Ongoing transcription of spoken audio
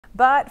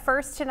But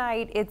first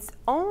tonight, it's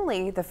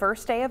only the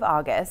first day of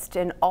August,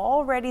 and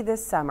already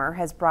this summer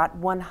has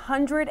brought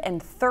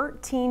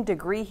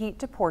 113-degree heat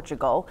to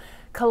Portugal,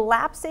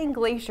 collapsing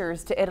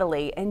glaciers to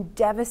Italy, and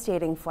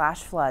devastating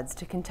flash floods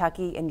to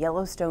Kentucky and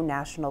Yellowstone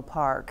National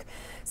Park.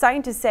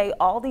 Scientists say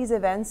all these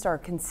events are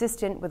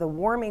consistent with a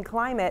warming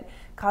climate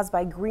caused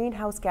by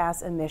greenhouse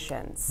gas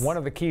emissions. One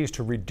of the keys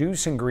to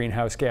reducing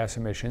greenhouse gas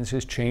emissions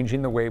is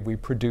changing the way we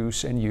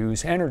produce and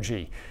use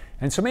energy.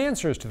 And some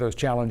answers to those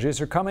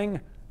challenges are coming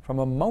from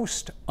a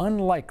most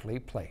unlikely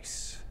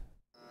place.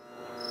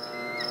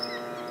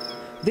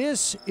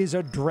 This is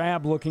a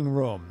drab-looking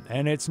room,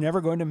 and it's never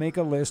going to make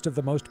a list of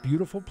the most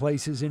beautiful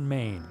places in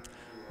Maine.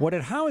 What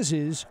it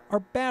houses are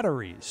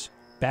batteries.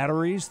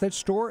 Batteries that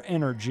store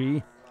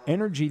energy,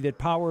 energy that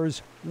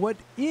powers what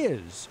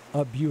is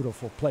a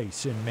beautiful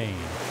place in Maine.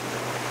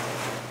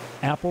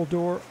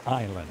 Appledore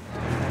Island.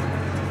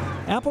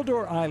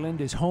 Appledore Island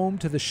is home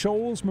to the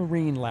Shoals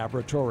Marine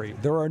Laboratory.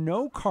 There are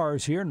no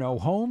cars here, no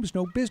homes,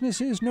 no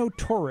businesses, no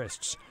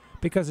tourists,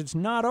 because it's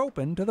not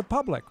open to the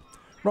public.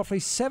 Roughly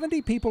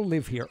 70 people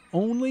live here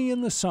only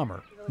in the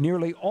summer,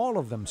 nearly all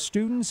of them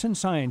students and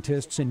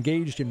scientists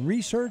engaged in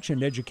research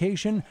and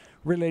education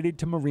related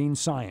to marine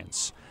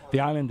science.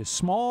 The island is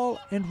small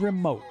and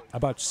remote,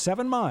 about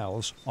 7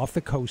 miles off the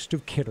coast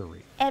of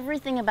Kittery.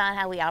 Everything about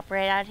how we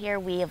operate out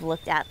here, we have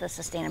looked at the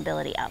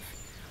sustainability of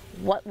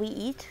what we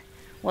eat,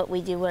 what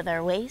we do with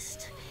our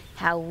waste,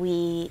 how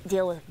we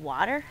deal with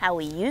water, how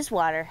we use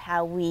water,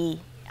 how we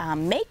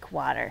make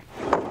water.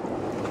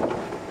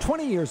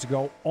 20 years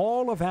ago,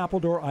 all of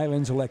Appledore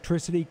Island's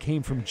electricity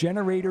came from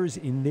generators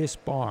in this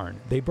barn.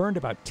 They burned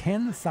about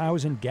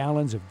 10,000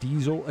 gallons of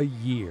diesel a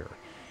year.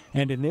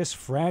 And in this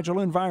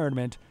fragile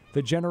environment,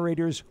 the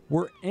generators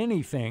were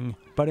anything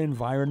but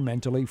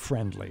environmentally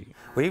friendly.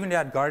 We even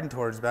had garden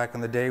tours back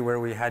in the day where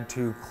we had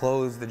to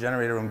close the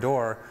generator room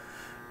door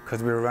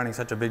because we were running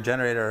such a big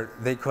generator,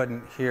 they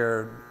couldn't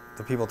hear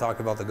the people talk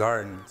about the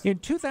gardens. In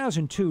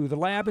 2002, the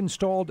lab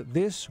installed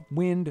this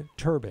wind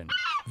turbine.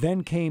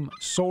 Then came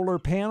solar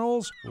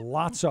panels,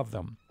 lots of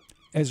them.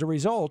 As a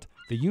result,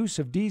 the use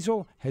of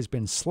diesel has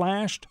been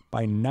slashed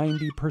by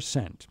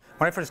 90%.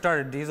 When I first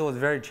started, diesel was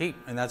very cheap,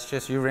 and that's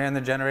just you ran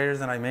the generators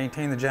and I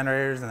maintained the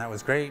generators, and that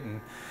was great. And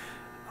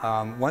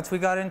once we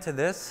got into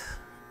this,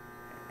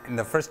 and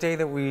the first day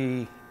that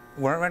we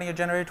weren't running a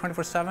generator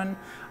 24/7,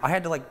 I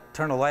had to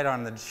turn the light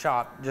on in the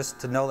shop just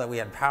to know that we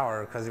had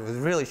power, because it was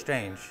really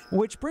strange.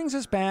 Which brings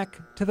us back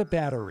to the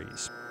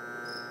batteries.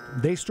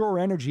 They store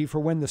energy for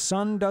when the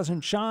sun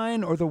doesn't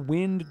shine or the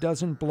wind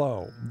doesn't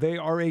blow. They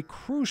are a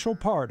crucial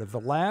part of the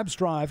lab's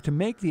drive to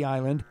make the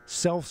island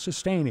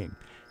self-sustaining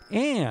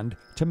and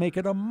to make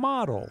it a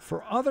model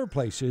for other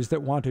places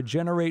that want to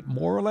generate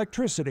more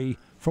electricity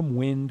from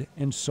wind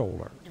and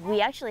solar.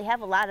 We actually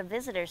have a lot of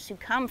visitors who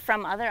come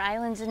from other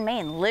islands in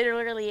Maine,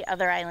 literally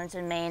other islands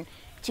in Maine,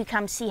 to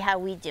come see how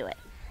we do it.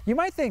 You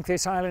might think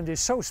this island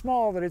is so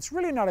small that it's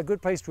really not a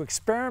good place to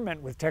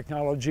experiment with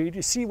technology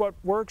to see what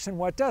works and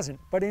what doesn't.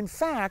 But in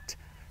fact,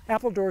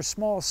 Appledore's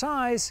small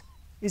size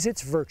is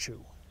its virtue.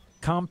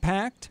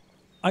 Compact,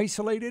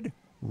 isolated,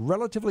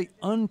 relatively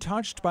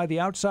untouched by the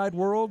outside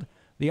world,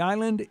 the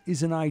island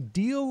is an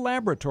ideal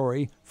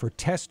laboratory for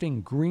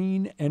testing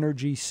green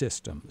energy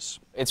systems.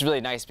 It's really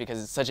nice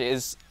because it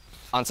is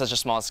on such a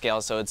small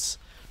scale, so it's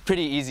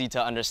pretty easy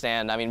to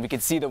understand. I mean, we can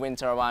see the wind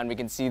turbine, we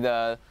can see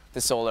the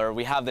solar,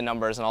 we have the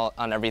numbers and all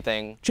on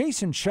everything.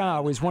 Jason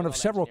Shaw is one of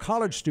several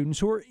college students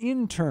who are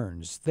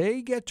interns.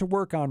 They get to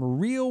work on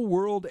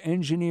real-world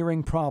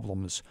engineering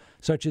problems,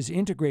 such as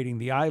integrating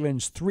the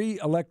island's 3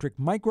 electric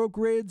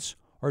microgrids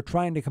or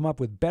trying to come up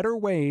with better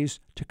ways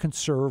to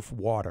conserve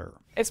water.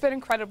 It's been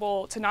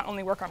incredible to not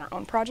only work on our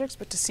own projects,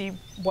 but to see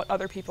what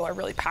other people are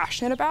really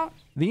passionate about.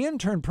 The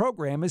intern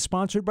program is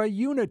sponsored by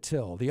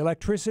Unitil, the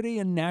electricity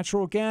and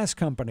natural gas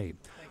company.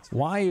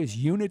 Why is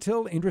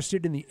Unitil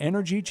interested in the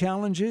energy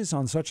challenges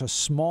on such a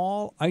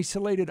small,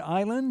 isolated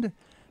island?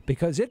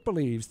 Because it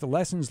believes the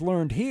lessons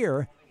learned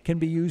here can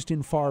be used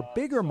in far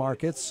bigger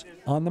markets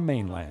on the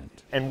mainland.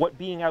 And what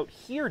being out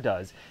here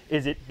does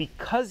is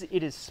because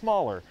it is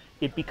smaller,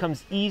 it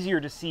becomes easier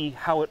to see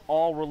how it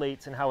all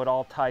relates and how it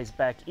all ties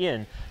back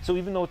in. So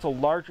even though it's a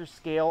larger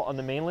scale on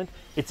the mainland,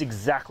 it's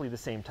exactly the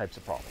same types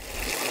of problems.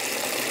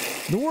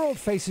 The world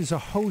faces a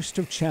host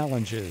of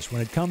challenges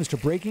when it comes to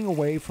breaking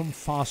away from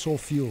fossil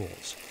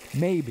fuels.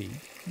 Maybe,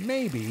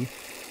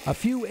 a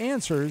few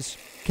answers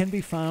can be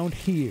found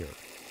here.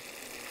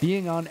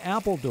 Being on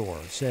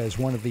Appledore, says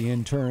one of the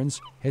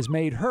interns, has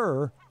made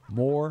her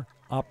more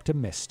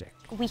optimistic.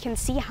 We can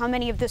see how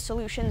many of the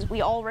solutions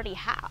we already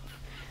have.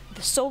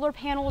 The solar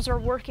panels are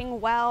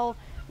working well.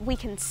 We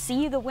can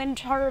see the wind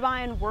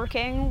turbine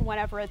working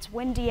whenever it's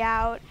windy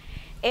out.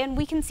 And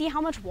we can see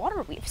how much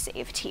water we've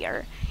saved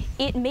here.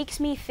 It makes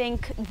me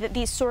think that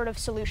these sort of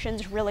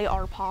solutions really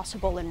are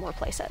possible in more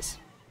places.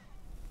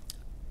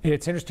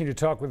 It's interesting to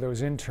talk with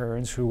those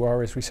interns who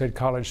are, as we said,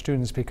 college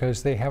students,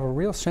 because they have a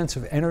real sense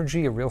of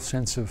energy, a real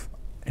sense of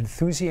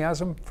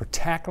enthusiasm for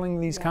tackling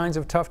these kinds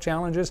of tough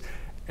challenges.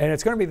 And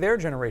it's going to be their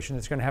generation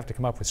that's going to have to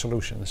come up with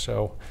solutions.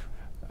 So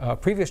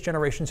previous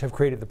generations have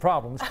created the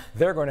problems.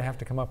 They're going to have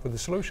to come up with the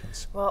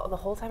solutions. Well, the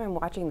whole time I'm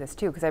watching this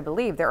too, because I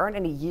believe there aren't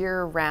any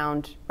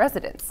year-round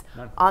residents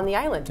on the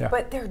island,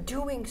 but they're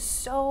doing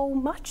so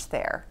much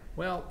there.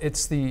 Well,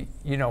 it's the,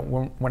 you know,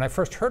 when I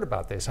first heard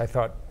about this, I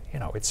thought, you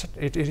know,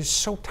 it is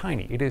so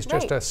tiny. It is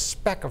just a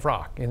speck of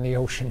rock in the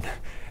ocean.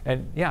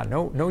 And yeah,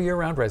 no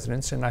year-round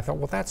residents. And I thought,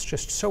 well, that's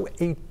just so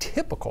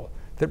atypical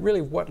that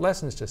really what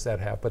lessons does that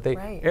have? But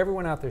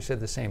everyone out there said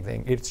the same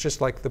thing. It's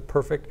just like the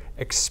perfect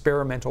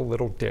experimental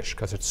little dish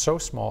because it's so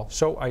small,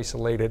 so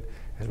isolated.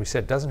 As we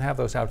said, doesn't have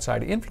those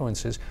outside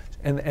influences,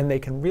 and they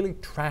can really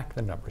track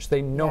the numbers.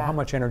 They know how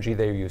much energy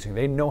they're using.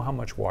 They know how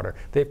much water.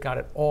 They've got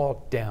it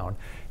all down.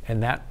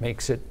 And that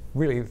makes it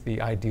really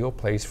the ideal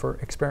place for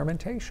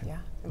experimentation. Yeah,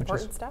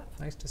 important stuff.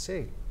 Nice to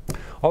see.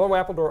 Although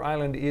Appledore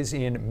Island is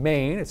in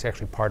Maine, it's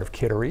actually part of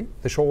Kittery.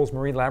 The Shoals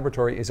Marine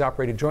Laboratory is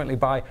operated jointly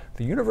by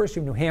the University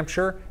of New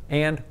Hampshire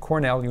and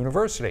Cornell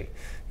University.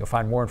 You'll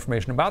find more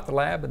information about the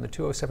lab in the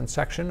 207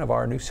 section of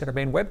our New Center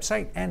Maine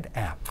website and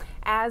app.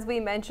 As we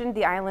mentioned,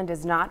 the island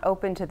is not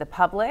open to the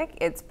public.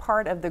 It's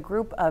part of the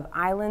group of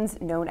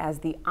islands known as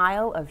the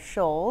Isle of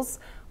Shoals,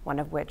 one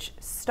of which,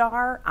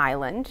 Star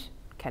Island,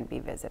 can be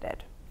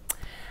visited.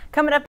 Coming up